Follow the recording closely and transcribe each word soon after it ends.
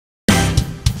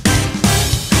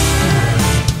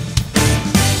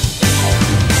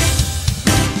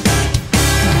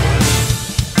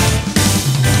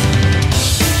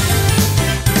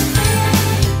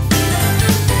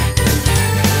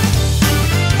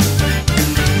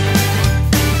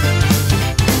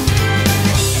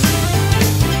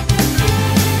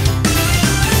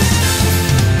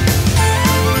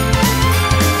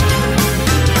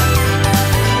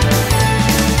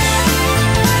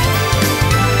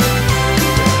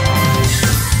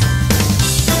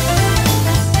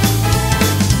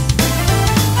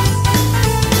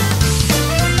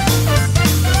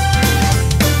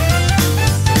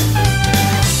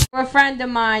friend of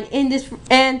mine in this,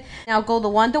 and now go the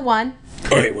 1-to-1.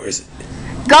 Alright, where is it?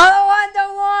 Go the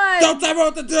 1-to-1. Don't tell me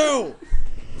what to do!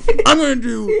 I'm gonna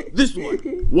do this one.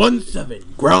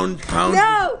 1-7. Ground pound.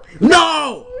 No!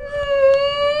 No!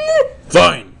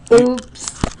 Fine. Oops.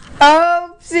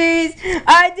 Oopsies.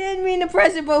 I didn't mean to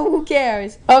press it, but who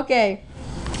cares? Okay.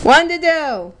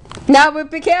 1-2. Now, but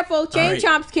be careful. Chain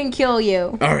chomps can kill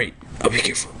you. Alright, I'll be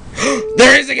careful.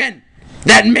 There he is again!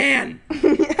 That man!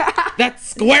 That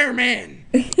square man!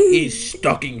 He's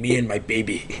stalking me and my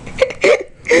baby.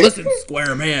 Listen,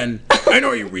 square man, I know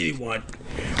what you really want.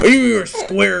 You and your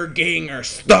square gang are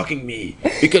stalking me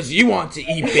because you want to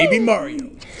eat baby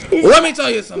Mario. Well, let me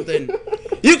tell you something.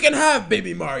 You can have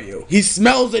baby Mario. He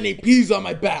smells and he pees on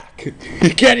my back. He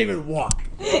can't even walk.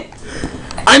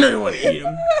 I know you want to eat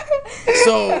him.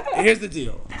 So, here's the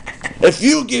deal. If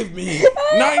you give me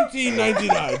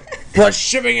 $19.99 plus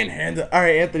shipping and handling.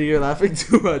 Alright, Anthony, you're laughing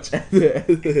too much. End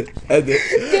it. Anthony,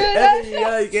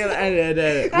 you can't end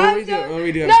it. What are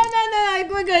we doing? No,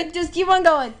 we're good. Just keep on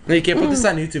going. No, you can't put this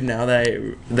on YouTube now that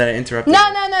I interrupted.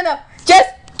 No. Just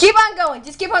keep on going.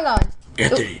 Just keep on going.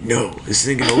 Anthony, no. This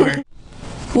isn't gonna work.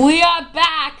 We are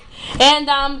back. And,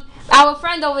 our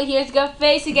friend over here is gonna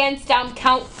face against,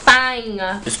 Count Fang.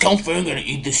 Is Count Fang gonna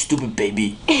eat this stupid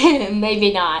baby?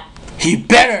 Maybe not. He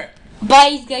better.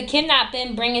 But he's gonna kidnap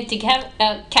him, bring it to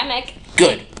Kamek.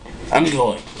 Good. I'm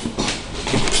going.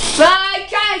 But I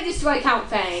try to destroy Count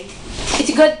Fang. It's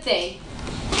a good thing.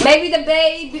 Maybe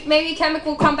Kamek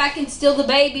will come back and steal the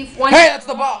baby. Hey, that's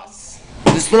the boss.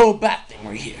 This little bat thing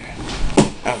right here.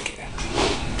 Okay.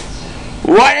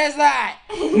 What is that?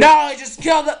 No, I just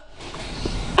killed the.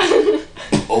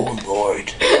 Oh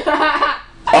Lord.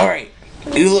 Alright.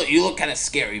 You look kinda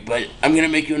scary, but I'm gonna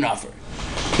make you an offer.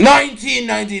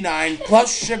 $19.99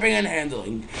 plus shipping and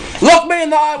handling. Look me in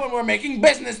the eye when we're making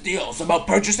business deals about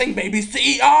purchasing babies to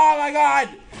eat. Oh my god!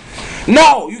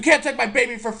 No, you can't take my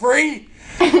baby for free.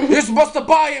 You're supposed to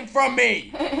buy him from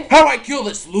me. How do I kill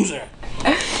this loser?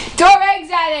 Throw eggs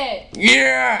at it.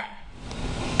 Yeah.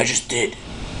 I just did.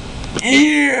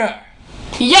 Yeah.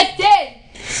 You just did.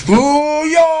 Oh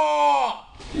yeah.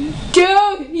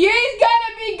 Dude, he's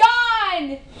gonna be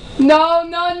gone! No.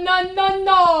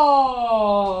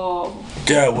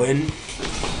 Did I win?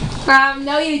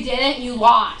 No you didn't, you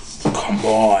lost. Come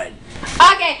on.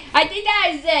 Okay, I think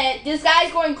that is it. This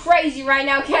guy's going crazy right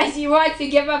now because he wants to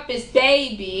give up his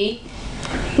baby.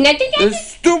 And I think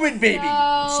that's stupid baby.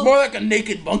 So... It's more like a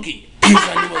naked monkey. He's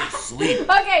on his sleep.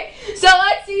 Okay, so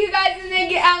let's see you guys in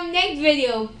the next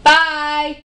video. Bye!